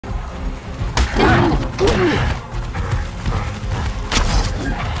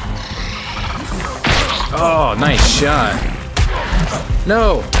Oh, nice shot.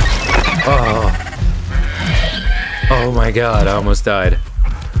 No. Oh. Oh my god, I almost died.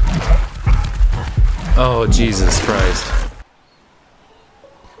 Oh, Jesus Christ.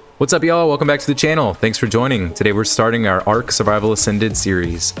 What's up, y'all? Welcome back to the channel. Thanks for joining. Today we're starting our Ark Survival Ascended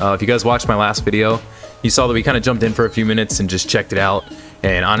series. If you guys watched my last video, you saw that we kind of jumped in for a few minutes and just checked it out.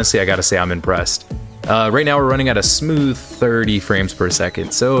 And honestly, I gotta say I'm impressed. Right now we're running at a smooth 30 frames per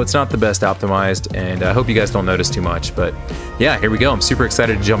second, so it's not the best optimized, and I hope you guys don't notice too much. But yeah, here we go. I'm super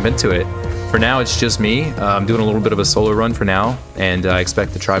excited to jump into it. For now, it's just me. I'm doing a little bit of a solo run for now, and I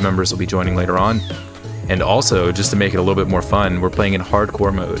expect the tribe members will be joining later on. And also, just to make it a little bit more fun, we're playing in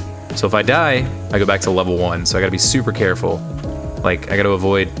hardcore mode. So if I die, I go back to level 1, so I gotta be super careful. Like, I gotta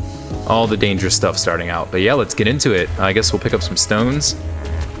avoid all the dangerous stuff starting out. But yeah, let's get into it. I guess we'll pick up some stones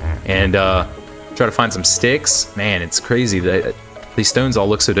and try to find some sticks. Man, it's crazy that these stones all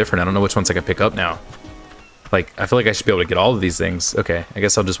look so different. I don't know which ones I can pick up now. Like, I feel like I should be able to get all of these things. Okay, I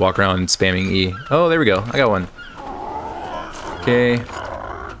guess I'll just walk around spamming E. Oh, there we go. I got one. Okay.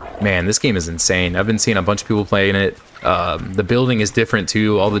 Man, this game is insane. I've been seeing a bunch of people playing it. The building is different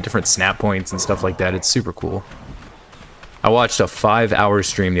too, all the different snap points and stuff like that. It's super cool. I watched a 5-hour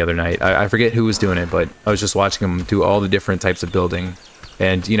stream the other night. I forget who was doing it, but I was just watching them do all the different types of building.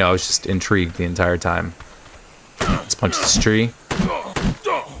 And, you know, I was just intrigued the entire time. Let's punch this tree.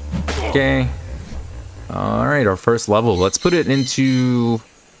 Okay. Alright, our first level. Let's put it into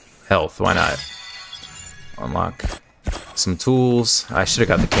health. Why not? Unlock some tools. I should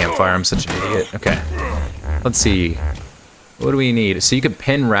have got the campfire. I'm such an idiot. Okay. Let's see. What do we need? So you can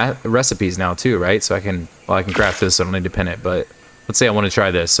pin recipes now too, right? So I can craft this, so I don't need to pin it. But let's say I want to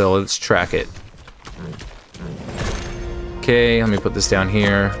try this, so let's track it. Okay, let me put this down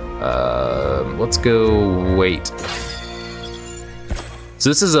here. Let's go weight. So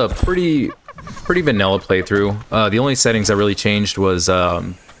this is a pretty vanilla playthrough. The only settings I really changed was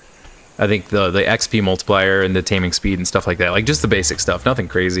I think the XP multiplier and the taming speed and stuff like that. Like just the basic stuff, nothing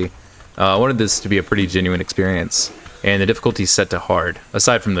crazy. I wanted this to be a pretty genuine experience. And the difficulty is set to hard,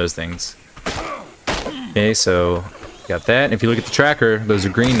 aside from those things. Okay, so got that. And if you look at the tracker, those are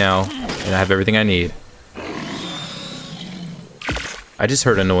green now, and I have everything I need. I just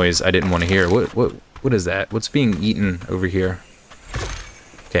heard a noise I didn't want to hear. What is that? What's being eaten over here?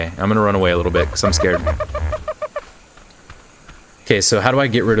 Okay, I'm gonna run away a little bit because I'm scared. Okay, so how do I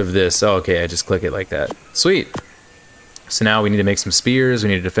get rid of this? Oh, okay, I just click it like that. Sweet. So now we need to make some spears. We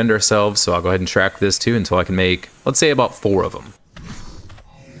need to defend ourselves. So I'll go ahead and track this too until I can make, let's say, about 4 of them.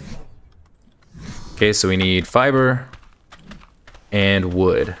 Okay, so we need fiber and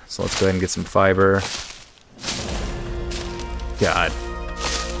wood. So let's go ahead and get some fiber. God.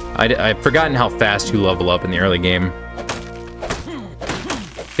 I've forgotten how fast you level up in the early game.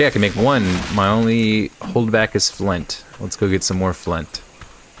 Okay, I can make 1. My only holdback is flint. Let's go get some more flint.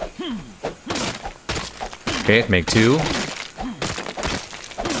 Okay, I can make 2.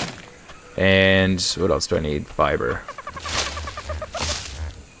 And what else do I need? Fiber.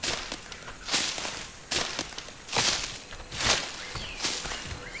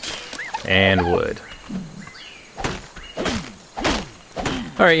 And wood.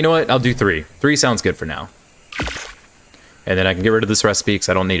 Alright, you know what? I'll do 3. 3 sounds good for now. And then I can get rid of this recipe because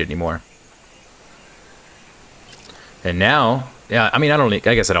I don't need it anymore. And now, yeah, I mean, I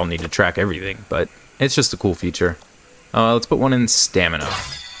guess I don't need to track everything, but it's just a cool feature. Let's put 1 in stamina.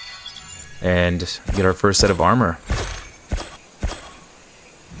 And get our first set of armor.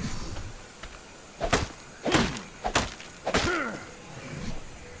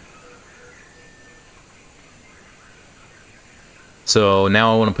 So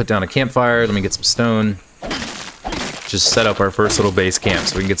now I want to put down a campfire. Let me get some stone. Just set up our first little base camp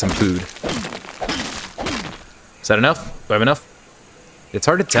so we can get some food. Is that enough? Do I have enough? It's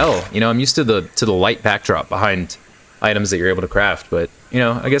hard to tell. You know, I'm used to the light backdrop behind items that you're able to craft, but you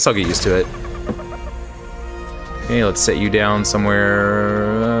know, I guess I'll get used to it. Okay, let's set you down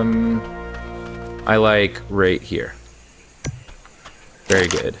somewhere. I like right here. Very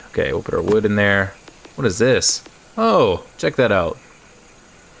good. Okay, we'll put our wood in there. What is this? Oh, check that out.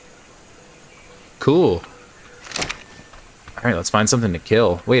 Cool. All right, let's find something to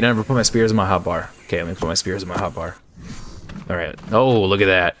kill. Wait, I never put my spears in my hotbar. Okay, let me put my spears in my hotbar. All right. Oh, look at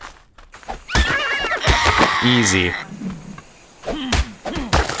that. Easy.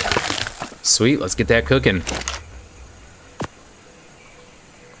 Sweet, let's get that cooking.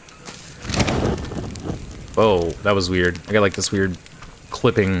 Whoa, that was weird. I got like this weird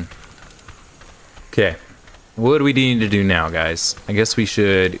clipping. Okay. What do we need to do now, guys? I guess we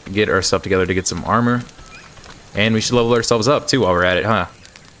should get our stuff together to get some armor. And we should level ourselves up, too, while we're at it, huh?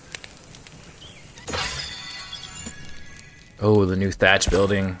 Oh, the new thatch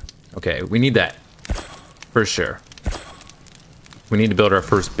building. Okay, we need that. For sure. We need to build our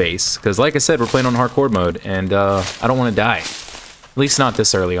first base. Because, like I said, we're playing on hardcore mode. And I don't want to die. At least not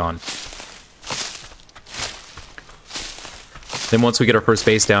this early on. Then once we get our first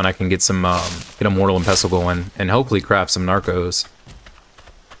base down, I can get some, get a mortal and pestle going. And hopefully craft some narcos.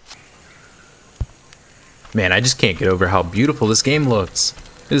 Man, I just can't get over how beautiful this game looks.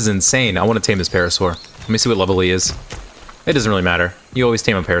 This is insane. I want to tame this Parasaur. Let me see what level he is. It doesn't really matter. You always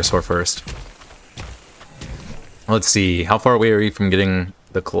tame a Parasaur first. Let's see. How far away are we from getting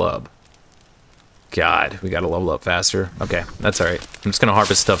the club? God, we gotta level up faster. Okay, that's alright. I'm just gonna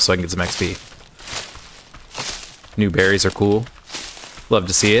harvest stuff so I can get some XP. New berries are cool. Love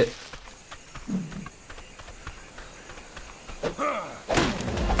to see it.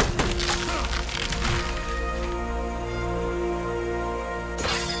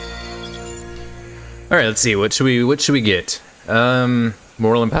 All right, let's see. What should we get?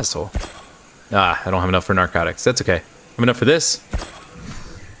 Mortal and pestle. Ah, I don't have enough for narcotics. That's okay. I have enough for this.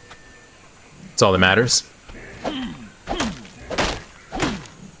 That's all that matters.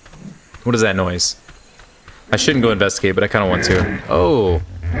 What is that noise? I shouldn't go investigate, but I kind of want to. Oh.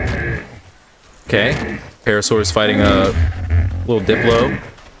 Okay. Parasaur is fighting a little Diplo.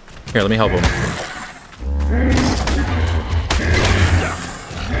 Here, let me help him.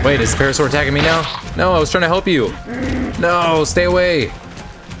 Wait, is the Parasaur attacking me now? No, I was trying to help you. No, stay away.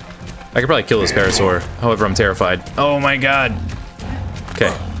 I could probably kill this Parasaur. However, I'm terrified. Oh my god.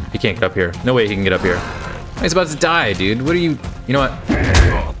 Okay, he can't get up here. No way he can get up here. He's about to die, dude. What are you... You know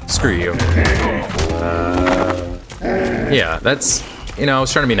what? Screw you. Yeah, that's... You know, I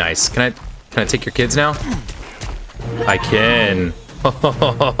was trying to be nice. Can I take your kids now? I can.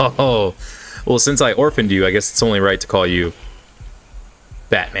 Well, since I orphaned you, I guess it's only right to call you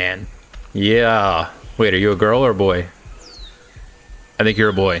Batman. Yeah. Wait, are you a girl or a boy? I think you're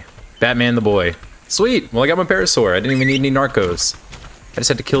a boy. Batman the boy. Sweet. Well, I got my Parasaur. I didn't even need any narcos. I just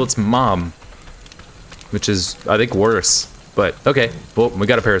had to kill its mom. Which is, I think, worse. But, okay. Well, we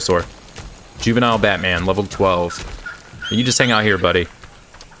got a Parasaur. Juvenile Batman, level 12. You just hang out here, buddy.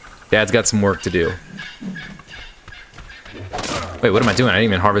 Dad's got some work to do. Wait, what am I doing? I didn't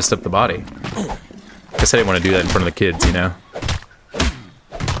even harvest up the body. Guess I didn't want to do that in front of the kids, you know?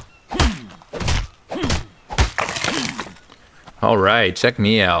 Alright, check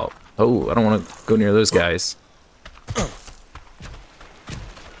me out. Oh, I don't want to go near those guys.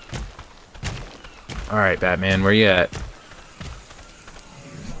 Alright, Batman, where you at?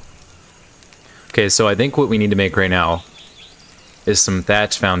 Okay, so I think what we need to make right now is some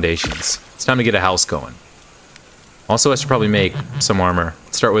thatch foundations. It's time to get a house going. Also, I should probably make some armor.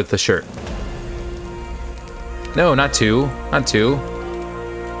 Let's start with the shirt. No, not two. Not two.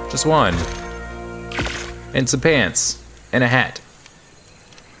 Just one. And some pants. And a hat.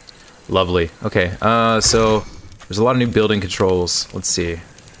 Lovely. Okay, so there's a lot of new building controls. Let's see.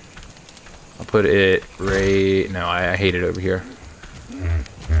 I'll put it right... No, I hate it over here.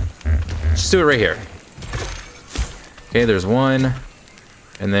 Just do it right here. Okay, there's one.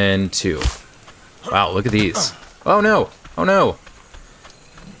 And then two. Wow, look at these. Oh no! Oh no!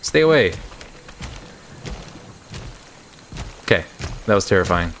 Stay away. Okay, that was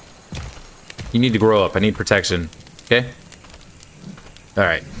terrifying. You need to grow up. I need protection. Okay?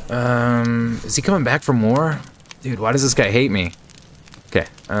 Alright. Is he coming back for more? Dude, why does this guy hate me? Okay,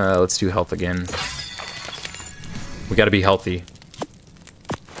 let's do health again. We gotta be healthy.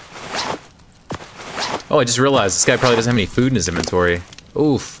 Oh, I just realized this guy probably doesn't have any food in his inventory.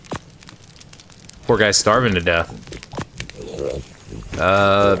 Oof. Poor guy's starving to death.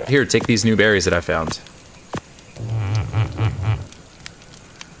 Here, take these new berries that I found.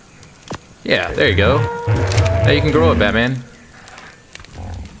 Yeah, there you go. Now you can grow up, Batman.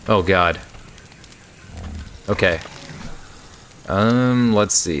 Oh, God. Okay.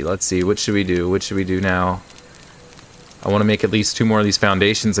 Let's see. What should we do? What should we do now? I want to make at least 2 more of these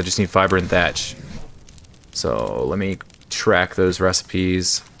foundations. I just need fiber and thatch. So, let me track those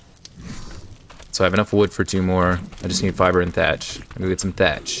recipes. So I have enough wood for 2 more. I just need fiber and thatch. I'm gonna get some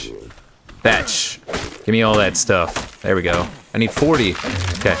thatch. Thatch! Give me all that stuff. There we go. I need 40.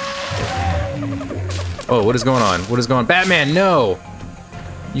 Okay. Oh, what is going on? What is going on? Batman, no!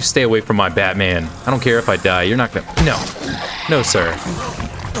 You stay away from my Batman. I don't care if I die. You're not gonna... No. No, sir.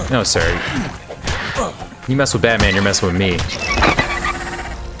 No, sir. You mess with Batman, you're messing with me.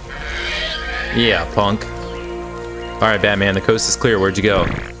 Yeah, punk. Alright, Batman, the coast is clear. Where'd you go?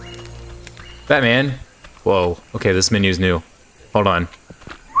 Batman. Whoa. Okay, this menu's new. Hold on.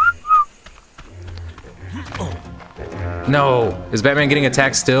 No! Is Batman getting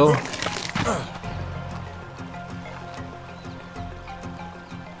attacked still?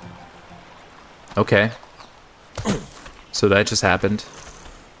 Okay. So that just happened.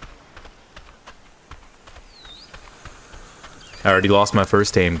 I already lost my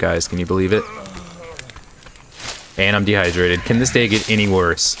first aim, guys. Can you believe it? And I'm dehydrated. Can this day get any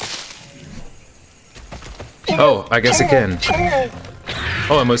worse? Oh, I guess it can.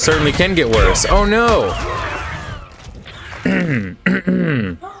 Oh, it most certainly can get worse. Oh no!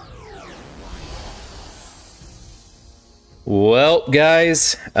 Well,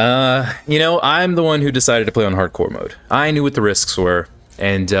 guys, you know, I'm the one who decided to play on hardcore mode. I knew what the risks were,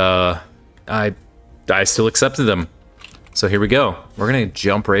 and I still accepted them. So here we go. We're gonna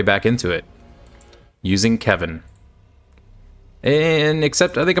jump right back into it. Using Kevin. And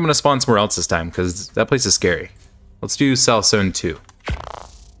except I think I'm gonna spawn somewhere else this time, because that place is scary. Let's do South Zone 2.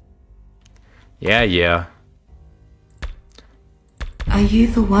 Yeah. Are you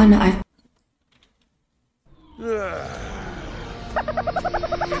the one I've...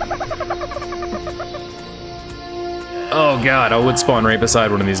 Oh god, I would spawn right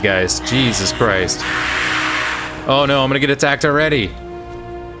beside one of these guys. Jesus Christ. Oh no, I'm gonna get attacked already.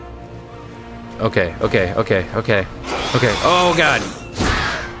 Okay. Oh god.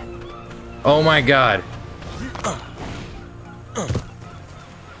 Oh my god.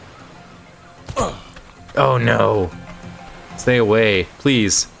 Oh no. Stay away,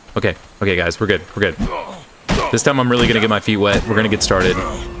 please. Okay, guys, we're good. This time I'm really gonna get my feet wet. We're gonna get started.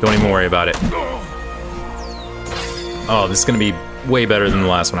 Don't even worry about it. Oh, this is gonna be way better than the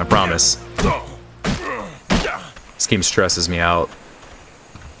last one, I promise. This game stresses me out.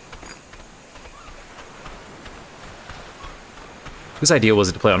 Whose idea was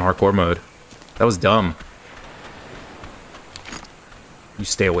it to play on hardcore mode? That was dumb. You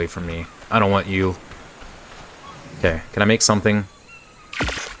stay away from me. I don't want you. Okay, can I make something?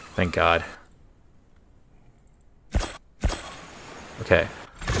 Thank God. Okay.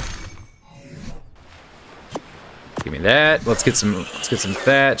 Give me that. Let's get some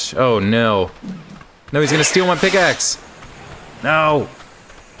thatch. Oh no. No, he's gonna steal my pickaxe. No.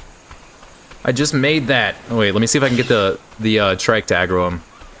 I just made that. Oh wait, let me see if I can get the trike to aggro him.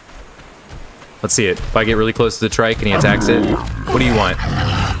 Let's see it. If I get really close to the trike and he attacks it. What do you want?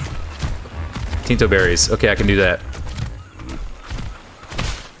 Tinto berries. Okay, I can do that.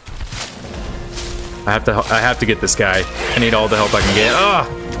 I have to get this guy. I need all the help I can get. Ah!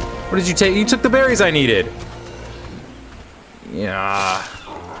 What did you take? You took the berries I needed. Yeah.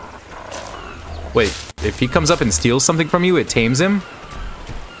 Wait, if he comes up and steals something from you, it tames him?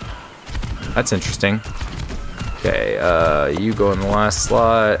 That's interesting. Okay, you go in the last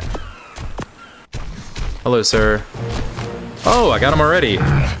slot. Hello, sir. Oh, I got him already.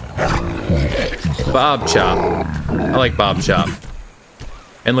 Bob Chop. I like Bob Chop.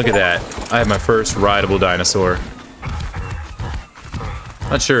 And look at that. I have my first rideable dinosaur.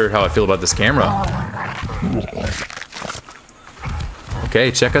 Not sure how I feel about this camera.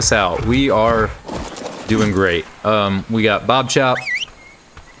 Okay, check us out. We are doing great. We got Bob Chop.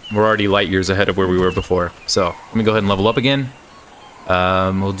 We're already light years ahead of where we were before. So, let me go ahead and level up again.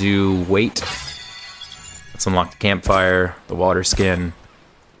 We'll do weight. Let's unlock the campfire, the water skin.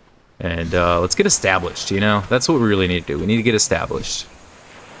 And let's get established, you know? That's what we really need to do. We need to get established.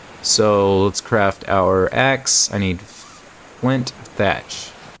 So, let's craft our axe. I need flint,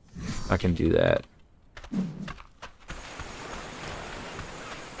 thatch. I can do that.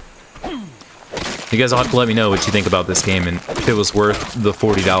 You guys will have to let me know what you think about this game and if it was worth the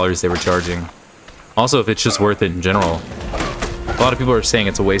 $40 they were charging. Also, if it's just worth it in general. A lot of people are saying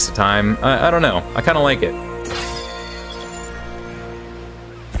it's a waste of time. I don't know. I kind of like it.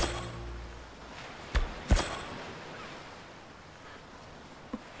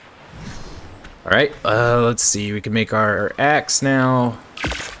 Alright, let's see. We can make our axe now.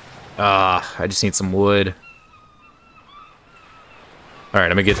 I just need some wood. Alright,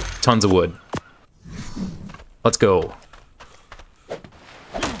 I'm gonna get tons of wood. Let's go.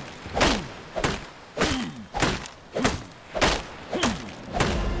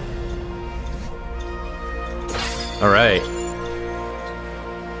 Alright.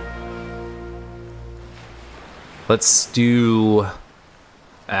 Let's do...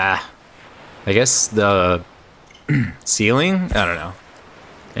 I guess the ceiling? I don't know.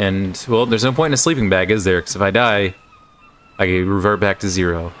 And, well, there's no point in a sleeping bag, is there? Because if I die, I can revert back to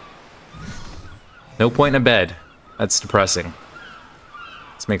 0. No point in a bed. That's depressing.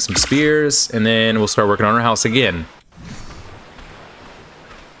 Let's make some spears, and then we'll start working on our house again.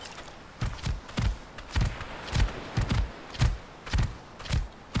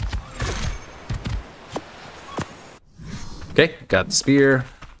 Okay, got the spear.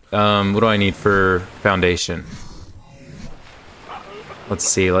 What do I need for foundation? Let's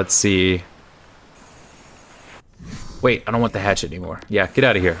see. Wait, I don't want the hatchet anymore. Yeah, get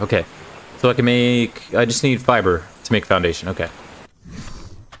out of here. Okay. So I just need fiber to make foundation. Okay.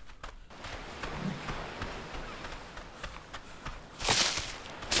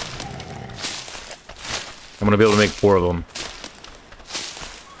 I'm gonna be able to make 4 of them.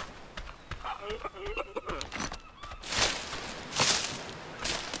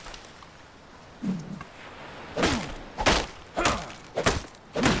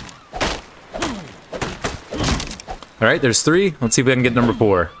 All right, there's 3. Let's see if we can get number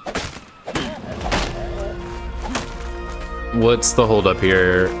 4. What's the holdup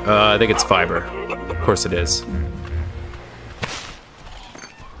here? I think it's fiber. Of course it is.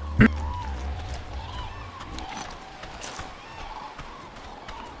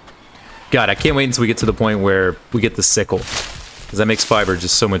 God, I can't wait until we get to the point where we get the sickle. Because that makes fiber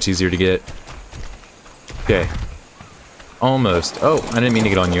just so much easier to get. Okay. Almost. Oh, I didn't mean to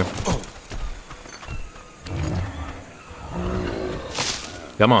get on you.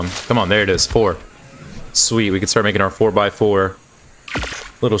 Come on, there it is, 4. Sweet, we can start making our 4x4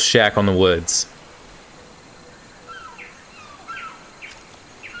 little shack on the woods.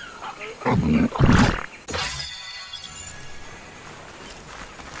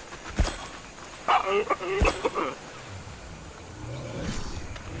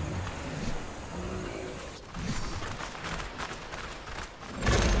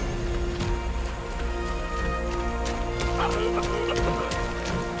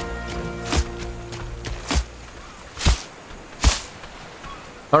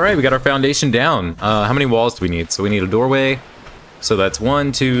 Alright, we got our foundation down. How many walls do we need? So we need a doorway. So that's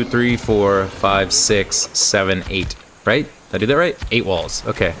 1, 2, 3, 4, 5, 6, 7, 8. Right? Did I do that right? 8 walls.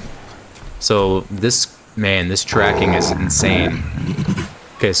 Okay. So this tracking is insane.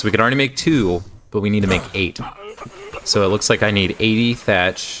 Okay, so we can already make 2, but we need to make 8. So it looks like I need 80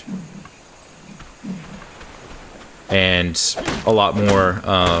 thatch. And a lot more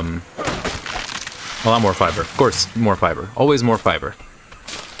fiber. Of course, more fiber. Always more fiber.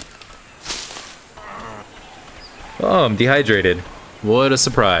 Oh, I'm dehydrated. What a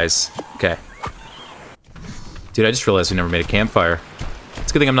surprise. Okay. Dude, I just realized we never made a campfire. It's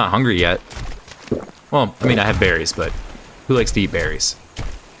a good thing I'm not hungry yet. Well, I mean, I have berries, but who likes to eat berries?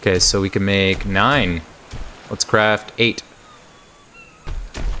 Okay, so we can make 9. Let's craft 8.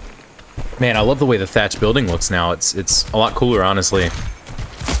 Man, I love the way the thatch building looks now. It's a lot cooler, honestly.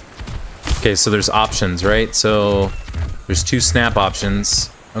 Okay, so there's options, right? So there's 2 snap options.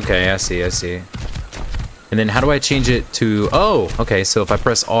 Okay, I see. And then how do I change it to... Oh, okay, so if I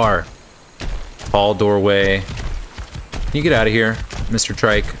press R, tall doorway. Can you get out of here, Mr.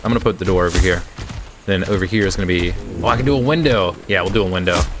 Trike? I'm gonna put the door over here. Then over here is gonna be... Oh, I can do a window. Yeah, we'll do a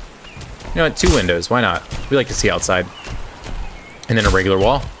window. You know what, 2 windows, why not? We like to see outside. And then a regular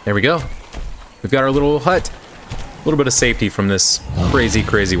wall. There we go. We've got our little hut. A little bit of safety from this crazy,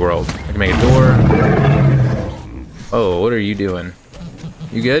 crazy world. I can make a door. Oh, what are you doing?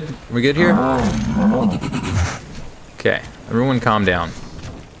 You good? Are we good here? Okay, everyone calm down.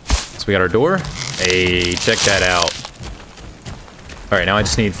 So we got our door. Hey, check that out. Alright, now I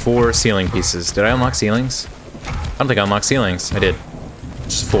just need 4 ceiling pieces. Did I unlock ceilings? I don't think I unlocked ceilings. I did.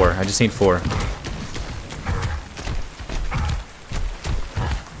 Just 4. I just need 4.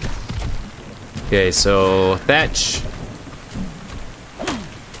 Okay, so thatch.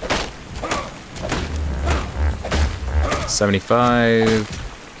 $75.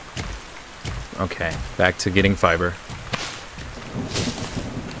 Okay, back to getting fiber.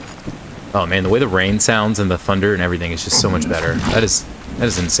 Oh man, the way the rain sounds and the thunder and everything is just so much better. That is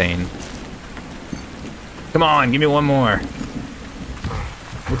insane. Come on, give me 1 more.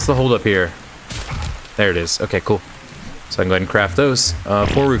 What's the hold up here? There it is. Okay, cool. So I can go ahead and craft those. 4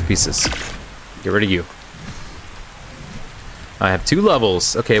 roof pieces. Get rid of you. I have 2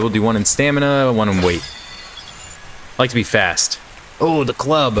 levels. Okay, we'll do 1 in stamina, 1 in weight. I like to be fast. Oh, the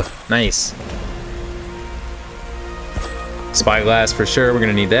club. Nice. Spyglass for sure. We're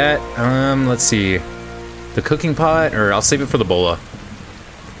gonna need that. Let's see. The cooking pot, or I'll save it for the bola.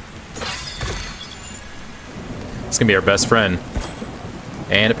 It's gonna be our best friend.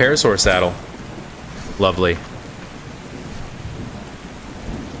 And a parasaur saddle. Lovely.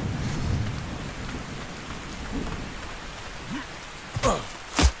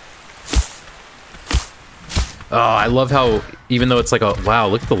 Oh, I love how, even though it's like a, wow,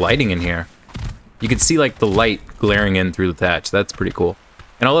 look at the lighting in here. You can see like the light glaring in through the thatch. That's pretty cool.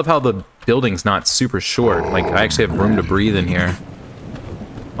 And I love how the building's not super short. Like, I actually have room to breathe in here.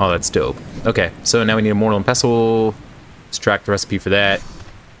 Oh, that's dope. Okay, so now we need a mortal and pestle. Let's track the recipe for that.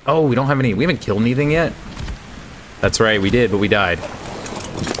 Oh, we don't have any. We haven't killed anything yet. That's right, we did, but we died.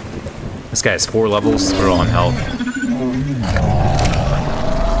 This guy has 4 levels. We're all on health.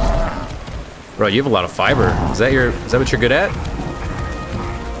 Bro, you have a lot of fiber. Is that what you're good at?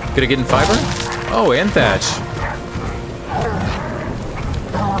 Good at getting fiber? Oh, and thatch.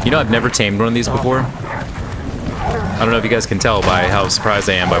 You know, I've never tamed one of these before. I don't know if you guys can tell by how surprised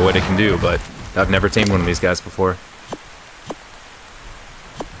I am by what it can do, but I've never tamed one of these guys before.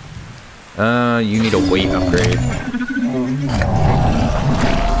 You need a weight upgrade.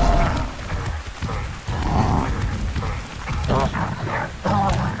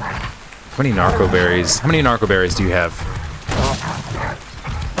 How many narco berries? How many narco berries do you have?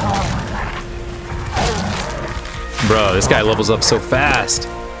 Bro, this guy levels up so fast.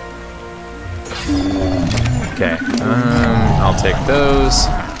 Okay, I'll take those.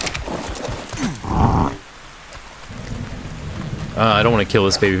 I don't want to kill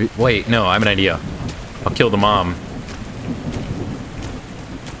this baby. Wait, no, I have an idea. I'll kill the mom.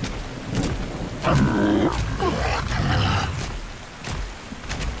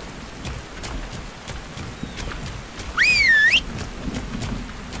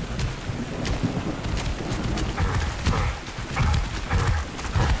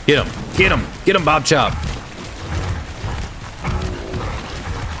 Get him! Get him! Get him, Bob Chop!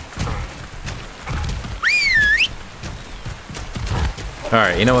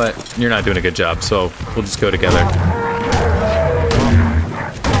 Alright, you know what? You're not doing a good job, so we'll just go together.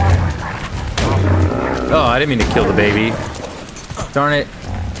 Oh, I didn't mean to kill the baby. Darn it.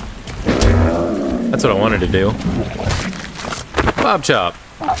 That's what I wanted to do. Bob Chop.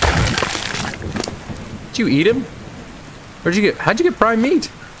 Did you eat him? How'd you get prime meat?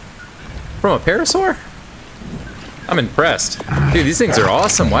 From a parasaur? I'm impressed. Dude, these things are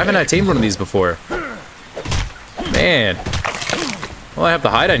awesome. Why haven't I tamed one of these before? Man. Well, I have the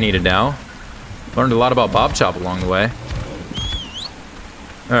hide I needed now. Learned a lot about Bob Chop along the way.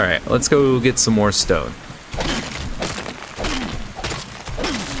 Alright, let's go get some more stone.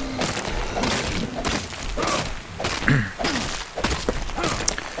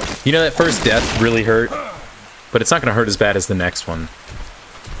 You know, that first death really hurt, but it's not going to hurt as bad as the next one.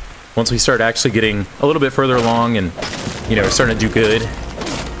 Once we start actually getting a little bit further along and, you know, starting to do good,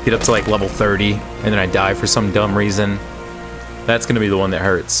 get up to like level 30, and then I die for some dumb reason, that's going to be the one that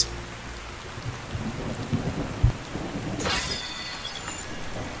hurts.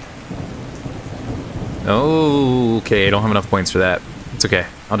 Oh, okay, I don't have enough points for that. It's okay.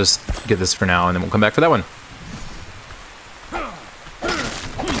 I'll just get this for now, and then we'll come back for that one.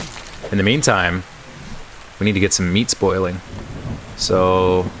 In the meantime, we need to get some meats boiling.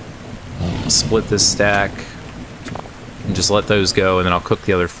 So, split this stack, and just let those go, and then I'll cook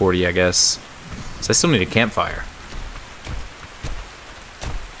the other 40, I guess. So I still need a campfire.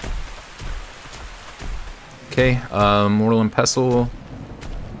 Okay, mortar and pestle.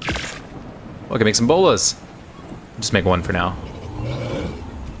 Oh, I can make some bolas. Just make one for now.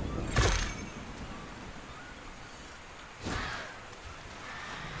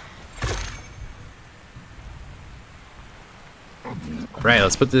 Right,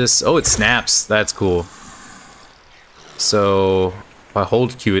 let's put this. Oh, it snaps. That's cool. So, if I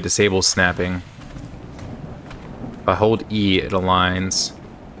hold Q, it disables snapping. If I hold E, it aligns.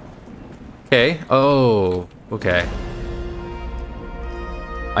 Okay. Oh, okay.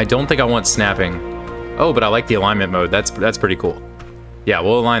 I don't think I want snapping. Oh, but I like the alignment mode. That's pretty cool. Yeah,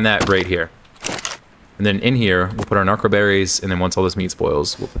 we'll align that right here. And then in here, we'll put our narco berries, and then once all this meat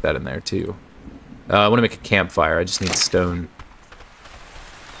spoils, we'll put that in there too. I want to make a campfire. I just need stone.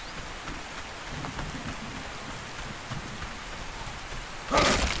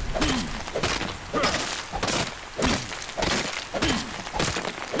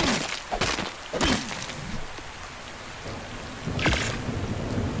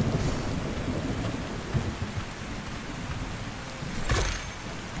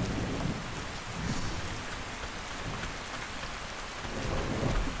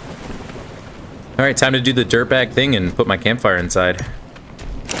 Alright, time to do the dirtbag thing and put my campfire inside.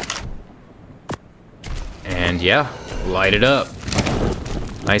 And yeah, light it up.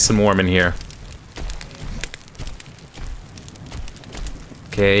 Nice and warm in here.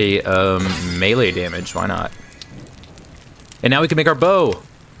 Okay, melee damage, why not? And now we can make our bow!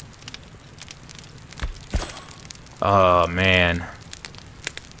 Oh man.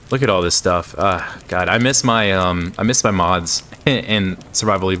 Look at all this stuff. God, I miss my mods in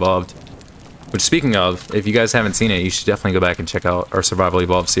Survival Evolved. Which, speaking of, if you guys haven't seen it, you should definitely go back and check out our Survival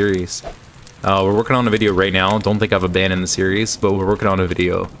Evolved series. We're working on a video right now. Don't think I've abandoned the series, but we're working on a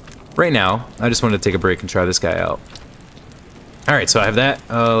video right now. I just wanted to take a break and try this guy out. All right, so I have that.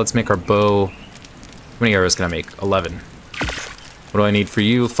 Let's make our bow. How many arrows can I make? 11. What do I need for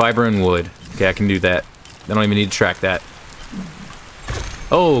you? Fiber and wood. Okay, I can do that. I don't even need to track that.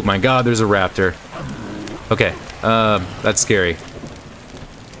 Oh my god, there's a raptor. Okay, that's scary.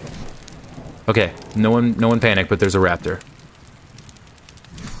 Okay, no one panic, but there's a raptor.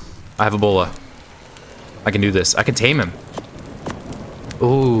 I have Ebola. I can do this. I can tame him.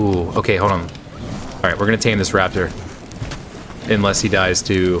 Ooh, okay, hold on. All right, we're gonna tame this raptor. Unless he dies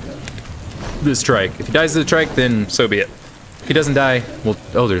to the strike. If he dies to the strike, then so be it. If he doesn't die, well,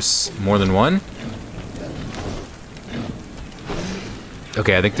 oh, there's more than one?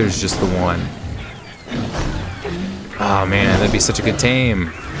 Okay, I think there's just the one. Oh man, that'd be such a good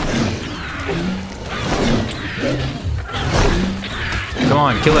tame. Come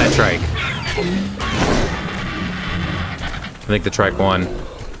on, kill that trike. I think the trike won.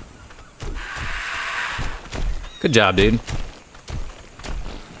 Good job, dude.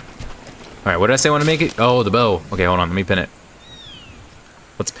 Alright, what did I say I want to make it? Oh, the bow. Okay, hold on, let me pin it.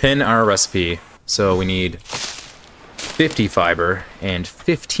 Let's pin our recipe. So we need 50 fiber and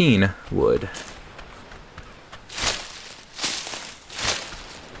 15 wood.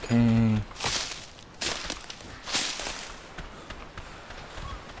 Okay.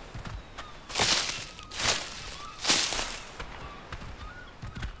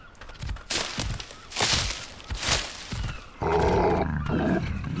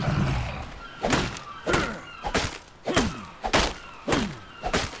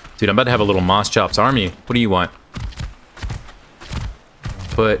 Dude, I'm about to have a little Moschops army. What do you want?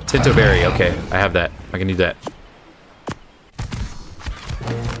 Put Tinto Berry. Okay, I have that. I can do that.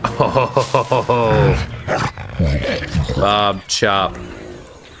 Oh, Bob Chop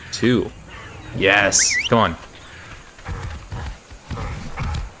 2. Yes. Come on.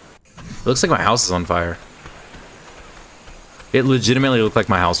 It looks like my house is on fire. It legitimately looked like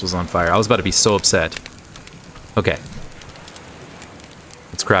my house was on fire. I was about to be so upset. Okay.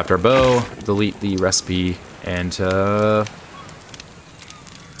 Let's craft our bow, delete the recipe, and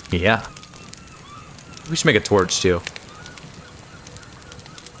yeah. We should make a torch too.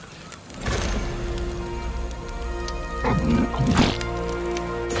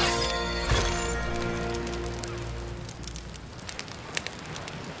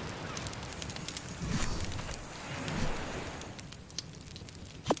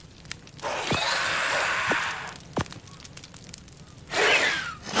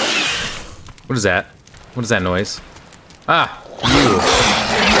 What is that? What is that noise? Ah! You.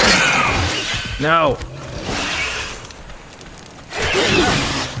 No!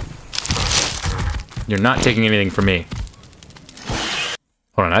 You're not taking anything from me.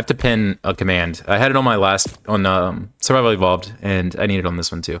 Hold on, I have to pin a command. I had it on my last, on Survival Evolved, and I need it on this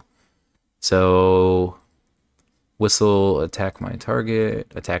one too. So, whistle, attack my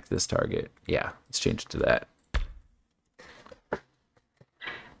target, attack this target. Yeah, let's change it to that.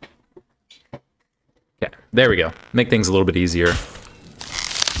 Yeah, there we go. Make things a little bit easier.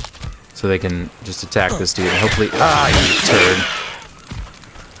 So they can just attack this dude and hopefully... Ah, you turd.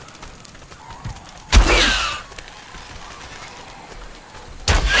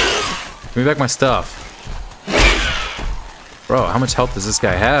 Give me back my stuff. Bro, how much health does this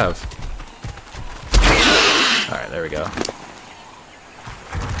guy have? Alright, there we go.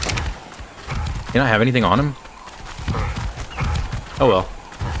 You don't have anything on him? Oh well.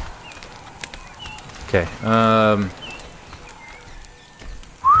 Okay,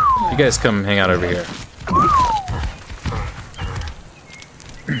 you guys come hang out over here.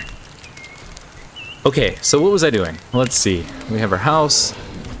 Okay, so what was I doing? Let's see. We have our house.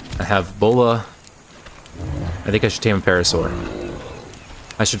 I have Bola. I think I should tame a Parasaur.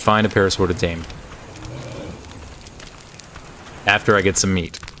 I should find a Parasaur to tame. After I get some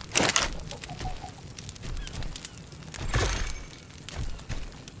meat.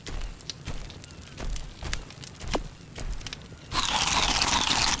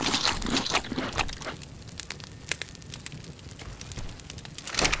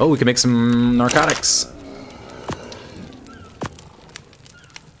 Oh, we can make some narcotics.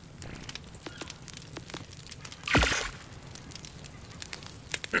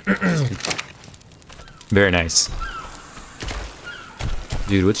 Very nice.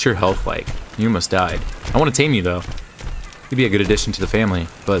 Dude, what's your health like? You almost died. I want to tame you, though. You'd be a good addition to the family,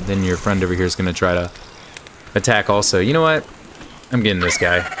 but then your friend over here is going to try to attack also. You know what? I'm getting this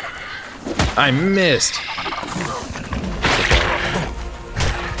guy. I missed.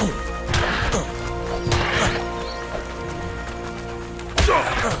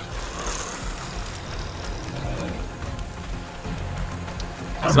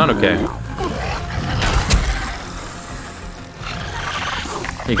 It's not okay.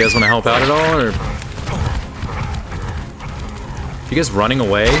 You guys want to help out at all, or you guys running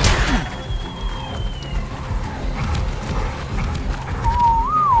away?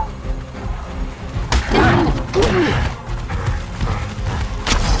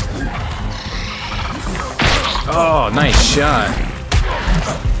 Oh, nice shot.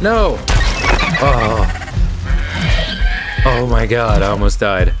 No. Oh. Oh my god, I almost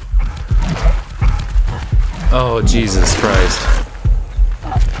died. Oh, Jesus Christ.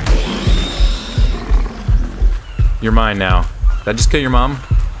 You're mine now. Did I just kill your mom?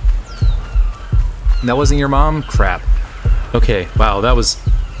 That wasn't your mom? Crap. Okay, wow, that was...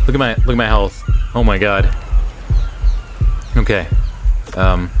 Look at my health. Oh my god. Okay.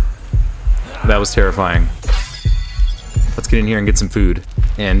 That was terrifying. Let's get in here and get some food.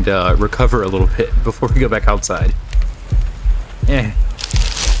 And recover a little bit before we go back outside. Eh.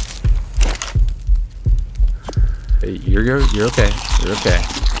 Hey, you're okay. You're okay.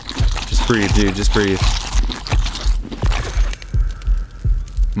 Just breathe, dude. Just breathe.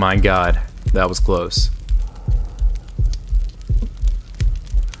 My god, that was close.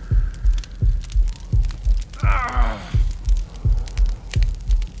 I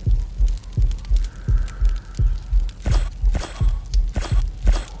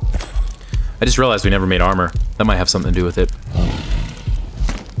just realized we never made armor. That might have something to do with it.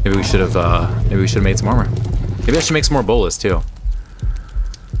 Maybe we should have made some armor. Maybe I should make some more bolas too.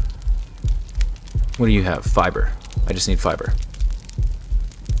 What do you have? Fiber. I just need fiber.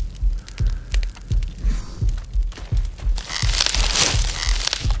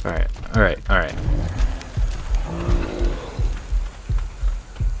 Alright, alright, alright.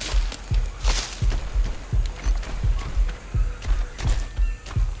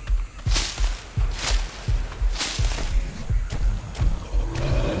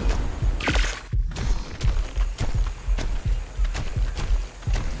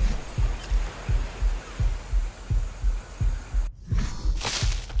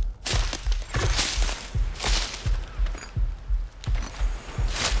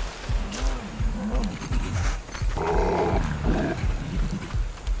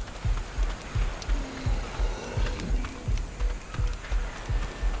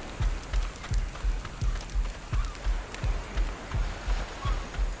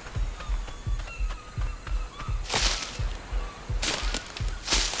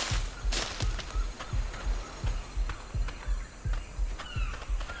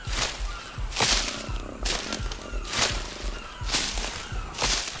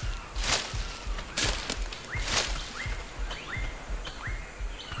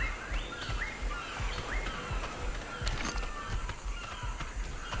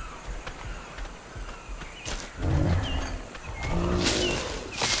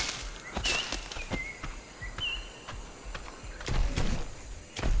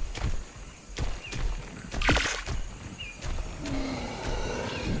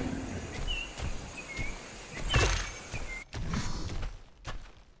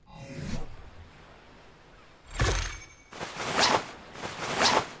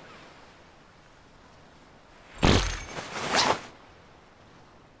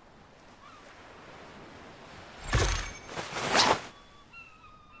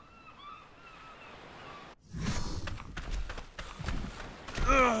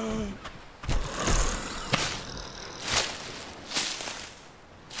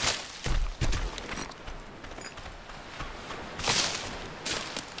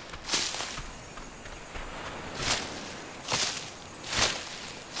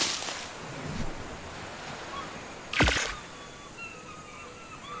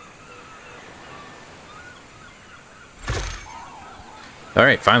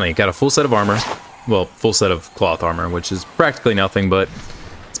 Alright, finally, got a full set of armor. Well, full set of cloth armor, which is practically nothing, but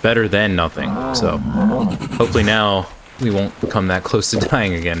it's better than nothing. So, hopefully now we won't become that close to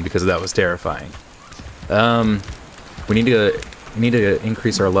dying again, because that was terrifying. We need to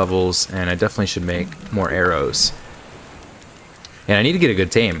increase our levels, and I definitely should make more arrows. And I need to get a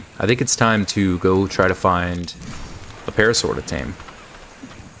good tame. I think it's time to go try to find a parasaur to tame.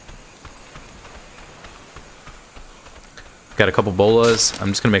 Got a couple bolas. I'm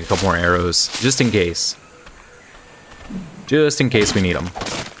just gonna make a couple more arrows, just in case. Just in case we need them.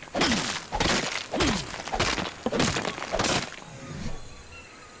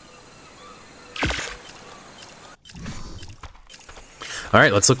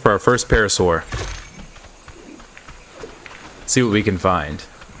 Alright, let's look for our first parasaur. See what we can find.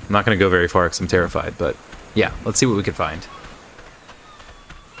 I'm not gonna go very far because I'm terrified, but yeah, let's see what we can find.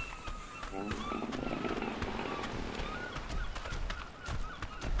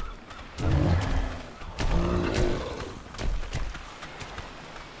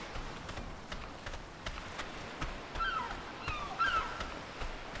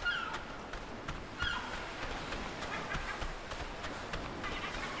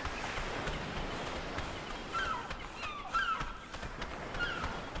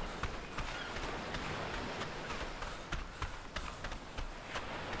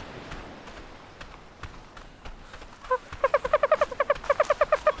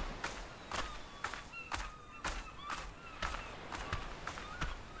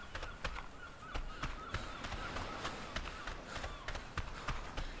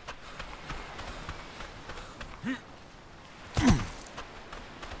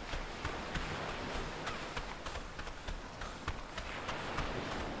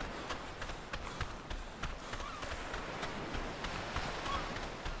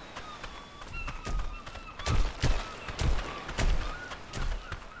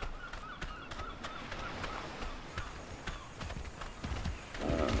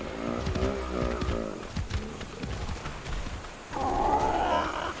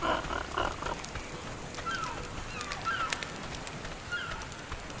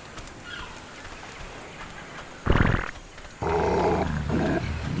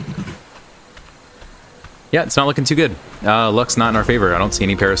 Yeah, it's not looking too good. Luck's not in our favor. I don't see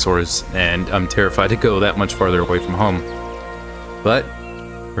any parasaurs, and I'm terrified to go that much farther away from home. But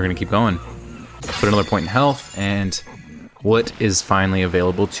we're gonna keep going. Put another point in health, and what is finally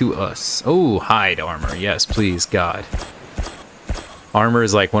available to us? Oh, hide armor. Yes, please, God. Armor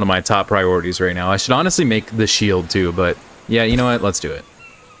is like one of my top priorities right now. I should honestly make the shield too, but yeah, you know what? Let's do it.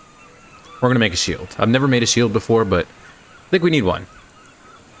 We're gonna make a shield. I've never made a shield before, but I think we need one.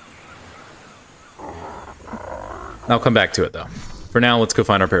 I'll come back to it though. For now, let's go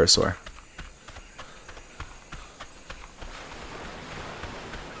find our parasaur.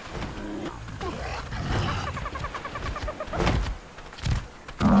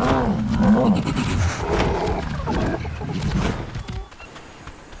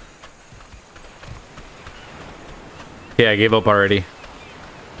 Yeah, I gave up already.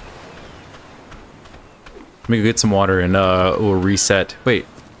 Let me go get some water and we'll reset. Wait,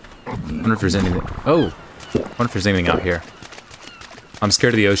 I wonder if there's anything. Oh, I wonder if there's anything out here. I'm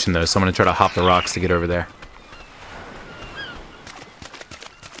scared of the ocean though, so I'm gonna try to hop the rocks to get over there.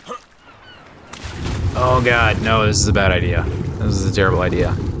 Oh God, no, this is a bad idea. This is a terrible idea.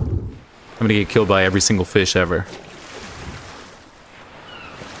 I'm gonna get killed by every single fish ever.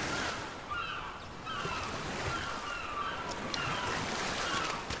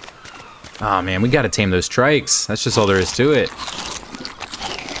 Oh man, we gotta tame those trikes. That's just all there is to it.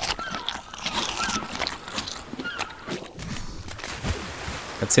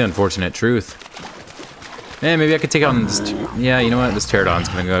 That's the unfortunate truth. Man, maybe I could take on this. Yeah, you know what? This pterodon's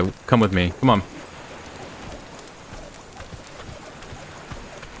gonna go. Come with me. Come on.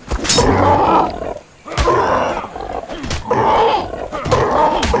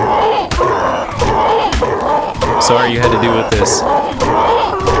 Sorry you had to deal with this.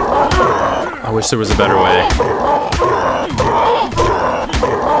 I wish there was a better way.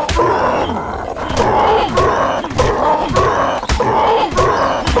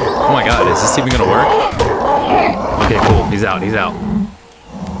 Oh my God, is this even gonna work? Okay, cool. He's out. He's out.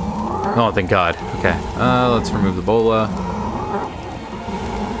 Oh, thank God. Okay. Let's remove the bola.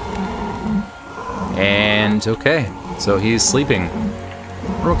 And okay. So he's sleeping. I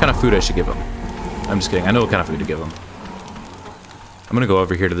wonder what kind of food I should give him. I'm just kidding. I know what kind of food to give him. I'm gonna go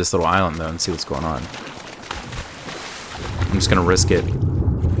over here to this little island though and see what's going on. I'm just gonna risk it.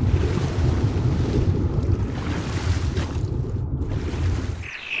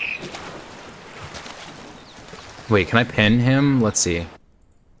 Wait, can I pin him? Let's see.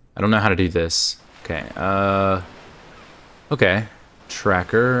 I don't know how to do this. Okay, okay.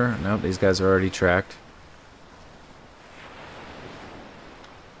 Tracker. Nope, these guys are already tracked.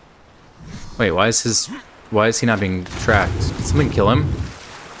 Wait, why is he not being tracked? Did something kill him?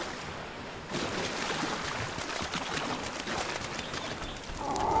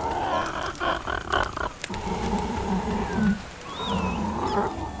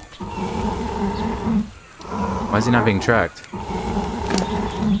 Why is he not being tracked?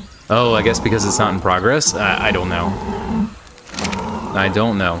 Oh, I guess because it's not in progress? I don't know. I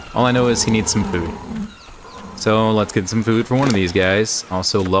don't know. All I know is he needs some food. So let's get some food for one of these guys.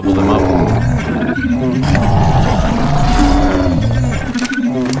 Also level them up.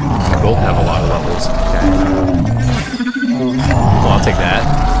 Both have a lot of levels. Okay. Well, I'll take that.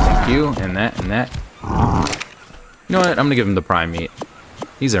 Thank you. And that and that. You know what? I'm gonna give him the prime meat.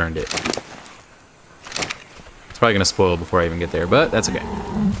 He's earned it. It's probably gonna spoil before I even get there, but that's okay.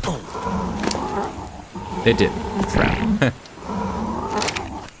 It did. Crap.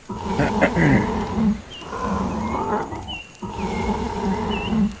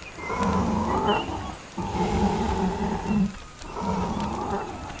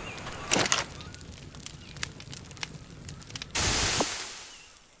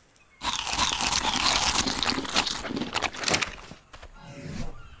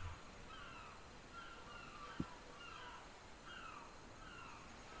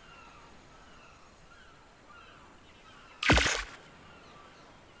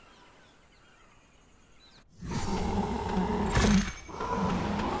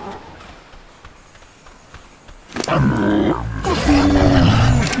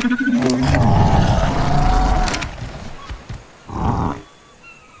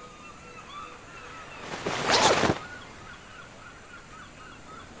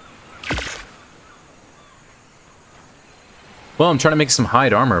 Well, I'm trying to make some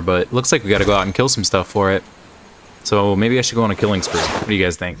hide armor, but it looks like we gotta go out and kill some stuff for it. So maybe I should go on a killing spree. What do you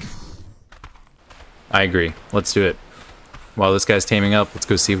guys think? I agree. Let's do it. While this guy's taming up, let's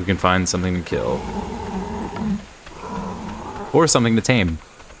go see if we can find something to kill. Or something to tame.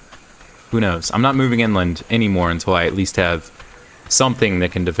 Who knows? I'm not moving inland anymore until I at least have something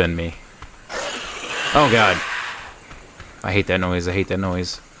that can defend me. Oh god. I hate that noise. I hate that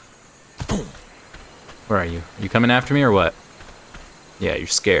noise. Where are you? Are you coming after me or what? Yeah, you're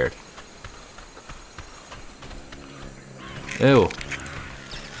scared. Ew.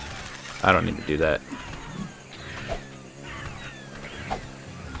 I don't need to do that.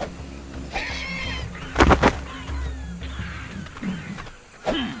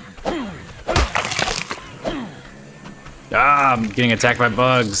 Ah, I'm getting attacked by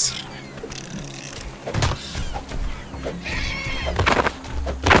bugs.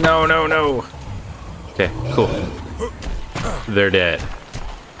 No, no, no. Okay, cool. They're dead.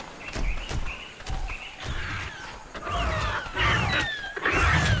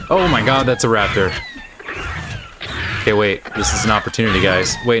 Oh my god, that's a raptor. Okay, wait. This is an opportunity,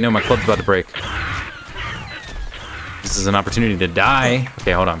 guys. Wait, no, my club's about to break. This is an opportunity to die.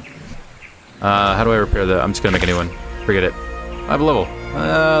 Okay, hold on. How do I repair the... I'm just gonna make a new one. Forget it. I have a level.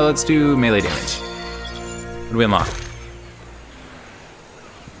 Let's do melee damage. What do we unlock?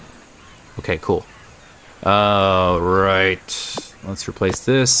 Okay, cool. Right. Let's replace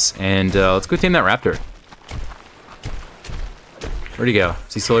this, and let's go tame that raptor. Where'd he go?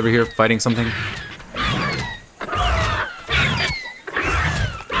 Is he still over here fighting something?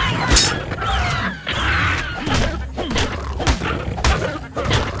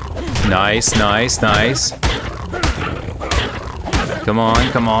 Nice, nice, nice. Come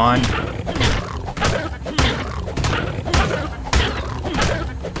on, come on.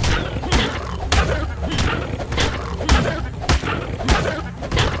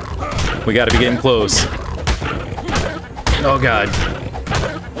 We gotta be getting close. Oh god.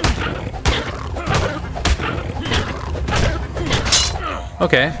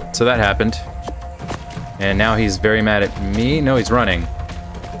 Okay, so that happened. And now he's very mad at me. No, he's running.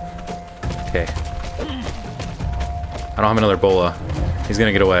 Okay. I don't have another bola. He's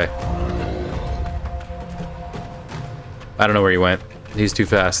gonna get away. I don't know where he went. He's too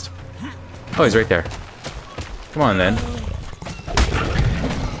fast. Oh, he's right there. Come on, then.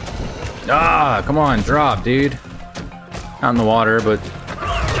 Ah, come on, drop, dude. Not in the water, but...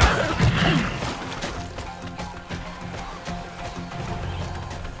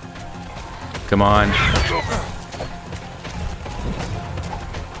 Come on.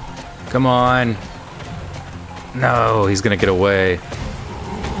 Come on. No, he's gonna get away.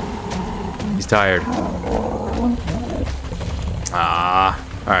 He's tired. Ah,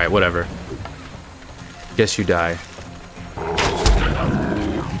 alright, whatever. Guess you die.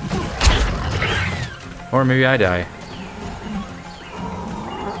 Or maybe I die.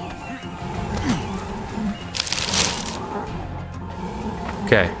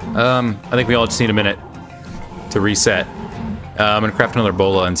 Okay, I think we all just need a minute to reset. I'm gonna craft another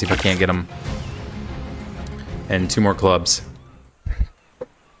bola and see if I can't get him. And 2 more clubs.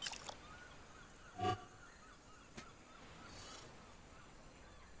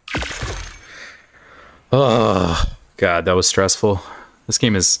 Oh, God, that was stressful. This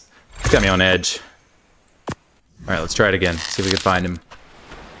game it's got me on edge. Alright, let's try it again. See if we can find him.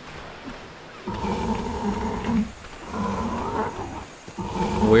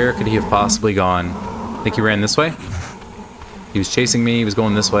 Where could he have possibly gone? I think he ran this way? He was chasing me, he was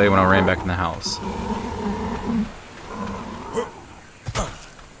going this way when I ran back in the house.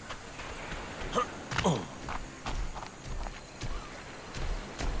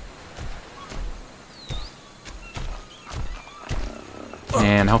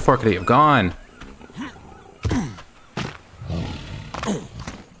 Man, how far could he have gone?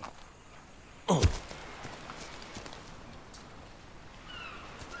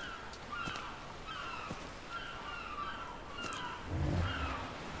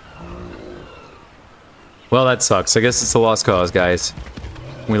 Well, that sucks. I guess it's a lost cause, guys.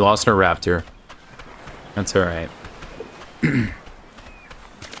 We lost our raptor. That's alright.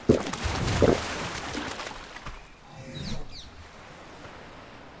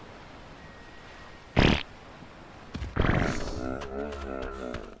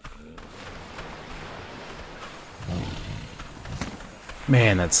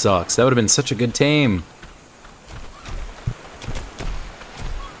 Man, that sucks. That would have been such a good tame.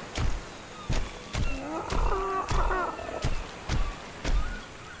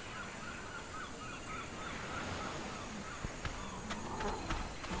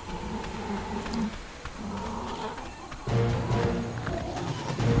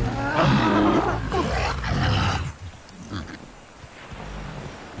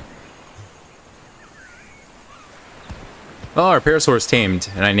 Well, our Parasaur's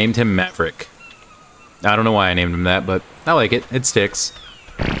tamed, and I named him Maverick. I don't know why I named him that, but I like it. It sticks.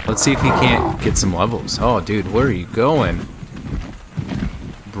 Let's see if he can't get some levels. Oh, dude, where are you going?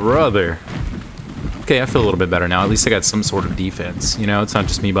 Brother. Okay, I feel a little bit better now. At least I got some sort of defense. You know, it's not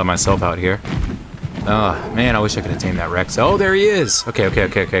just me by myself out here. Oh, man, I wish I could have tamed that Rex. Oh, there he is! Okay.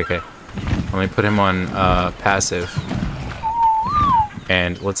 Let me put him on passive.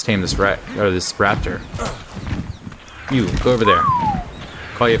 And let's tame this this raptor. You, go over there.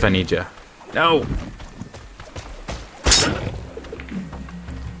 Call you if I need you. No!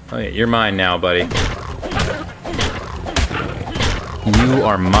 Oh yeah, you're mine now, buddy. You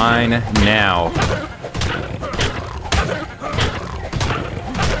are mine now.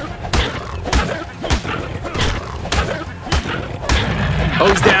 Oh,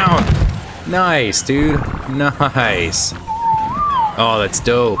 he's down! Nice, dude. Nice. Oh, that's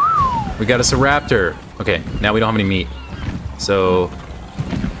dope. We got us a raptor. Okay, now we don't have any meat. So...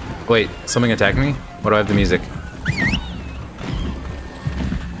 Wait, something attacked me? Why do I have the music?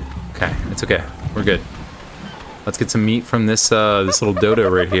 Okay, it's okay. We're good. Let's get some meat from this this little dodo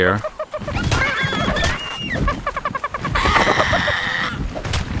right here.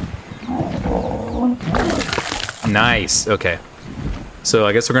 Nice. Okay. So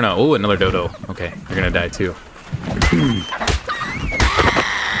I guess we're gonna... Oh, another dodo. Okay, you're gonna die too. I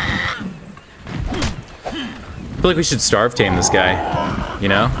feel like we should starve tame this guy. You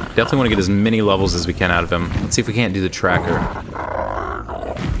know? Definitely want to get as many levels as we can out of him. Let's see if we can't do the tracker.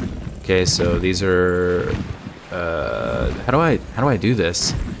 Okay, so these are... how do I do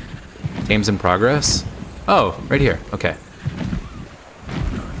this? Tames in progress? Oh, right here. Okay.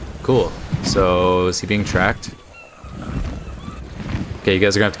 Cool. So, is he being tracked? Okay, you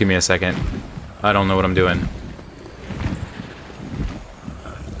guys are gonna have to give me a second. I don't know what I'm doing.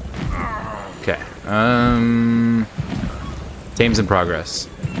 Okay. Tames in progress.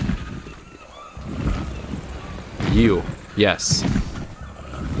 You. Yes.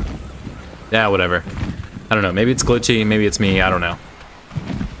 Yeah, whatever. I don't know. Maybe it's glitchy. Maybe it's me. I don't know.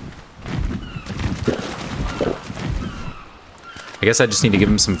 I guess I just need to give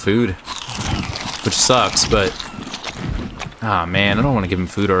him some food. Which sucks, but... Ah, man. I don't want to give him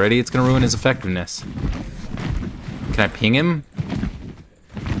food already. It's going to ruin his effectiveness. Can I ping him?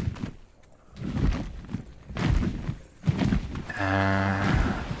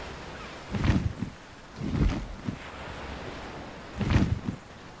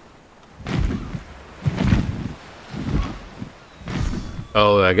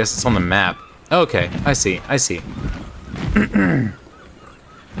 Oh, I guess it's on the map. Okay, I see. I see.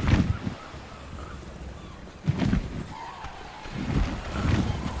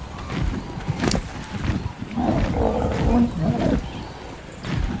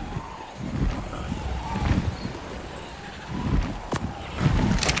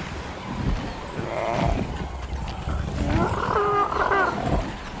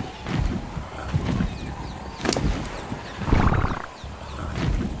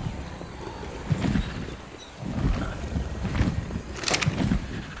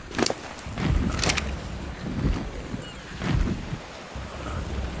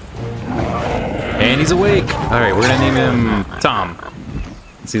 And he's awake. All right, we're gonna name him Tom.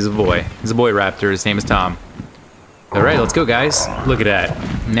 He's a boy. He's a boy raptor. His name is Tom. All right, let's go, guys. Look at that.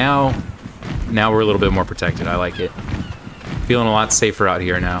 Now we're a little bit more protected. I like it. Feeling a lot safer out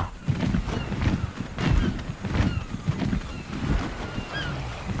here now.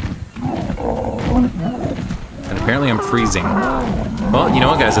 And apparently I'm freezing. Well, you know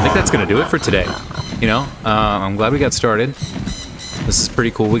what, guys? I think that's gonna do it for today. You know, I'm glad we got started. This is pretty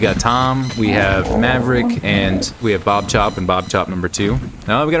cool. We got Tom, we have Maverick, and we have Bob Chop and Bob Chop number 2.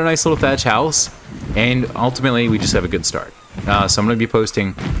 Now we got a nice little thatch house, and ultimately we just have a good start. So I'm going to be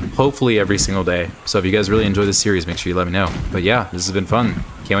posting hopefully every single day. So if you guys really enjoy this series, make sure you let me know. But yeah, this has been fun.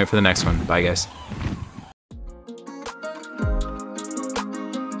 Can't wait for the next one. Bye, guys.